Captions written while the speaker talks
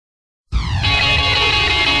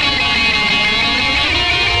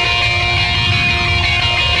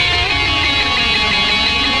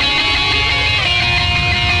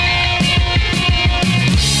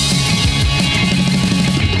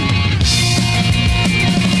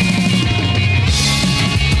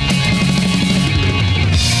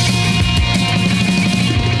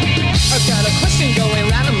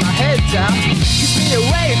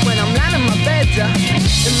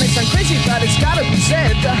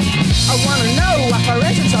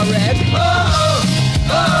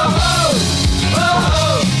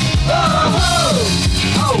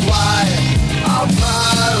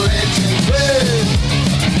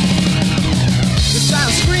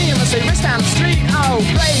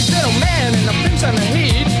brave little man in the prince on the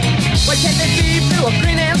heat. Why can't they be blue or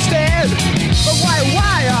green instead? But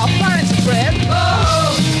why are flying to bread?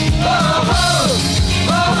 Oh, oh, oh,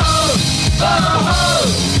 oh, oh, oh,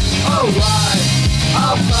 oh, why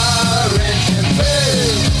are orange and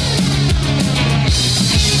red?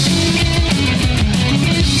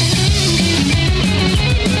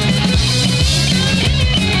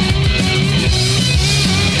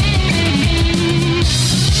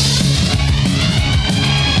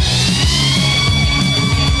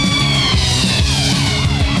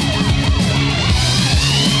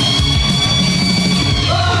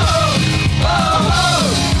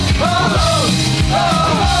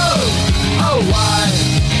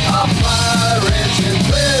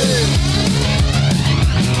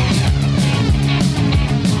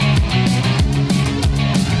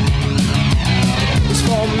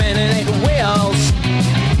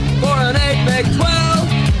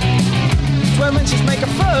 Inches make a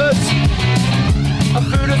foot. A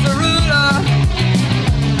foot is a ruler.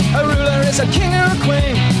 A ruler is a king or a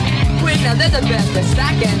queen. Queen Elizabeth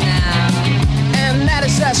II now. And that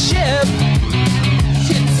is that ship.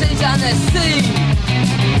 Ship sails on the sea.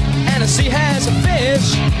 And the sea has a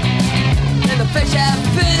fish. And the fish have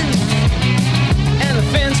fins. And the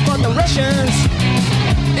fins for the Russians.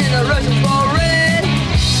 And the Russians for red.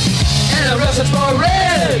 And the Russians for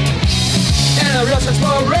red. And the Russians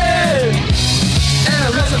for red. And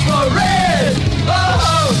the Russians for red. Oh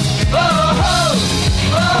ho, oh ho,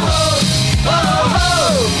 oh ho, oh ho.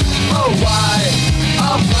 Oh why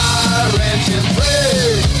are pirates in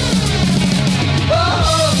red? Oh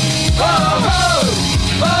ho, oh ho,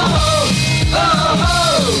 oh ho, oh ho.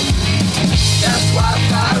 That's why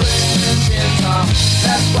pirates in top.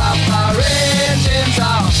 That's why pirates.